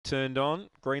turned on.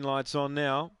 Green light's on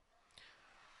now.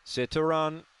 Set to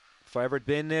run. Favourite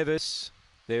Ben Nevis.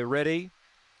 They're ready.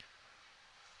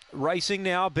 Racing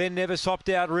now. Ben Nevis hopped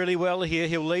out really well here.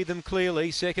 He'll lead them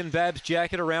clearly. Second, Babs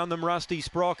Jacket. Around them, Rusty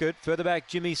Sprocket. Further back,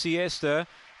 Jimmy Siesta.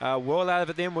 Well out of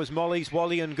it then was Molly's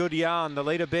Wally and Good Yarn. The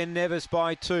leader, Ben Nevis,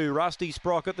 by 2. Rusty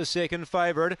Sprocket, the second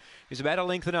favourite, is about a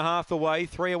length and a half away.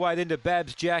 3 away then to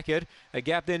Babs Jacket. A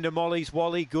gap then to Molly's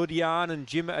Wally, Good Yarn, and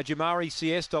Jamari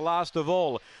Siesta last of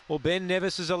all. Well, Ben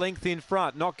Nevis is a length in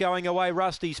front. Not going away,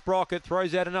 Rusty Sprocket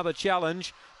throws out another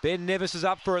challenge. Ben Nevis is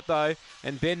up for it though,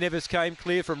 and Ben Nevis came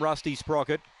clear from Rusty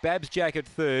Sprocket. Babs Jacket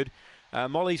third.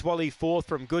 Molly's Wally fourth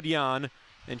from Good Yarn,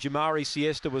 and Jamari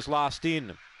Siesta was last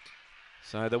in.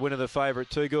 So the winner, the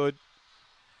favourite, Too Good.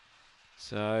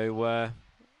 So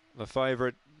the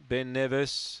favourite, Ben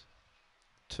Nevis,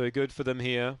 Too Good for them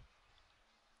here.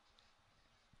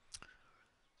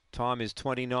 Time is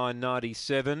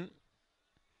 29.97.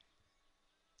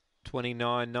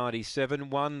 29.97.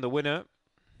 Won the winner.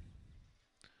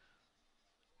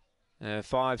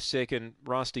 5 second,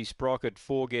 Rusty Sprocket.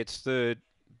 4 gets third,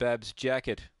 Babs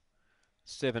Jacket.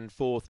 7 fourth.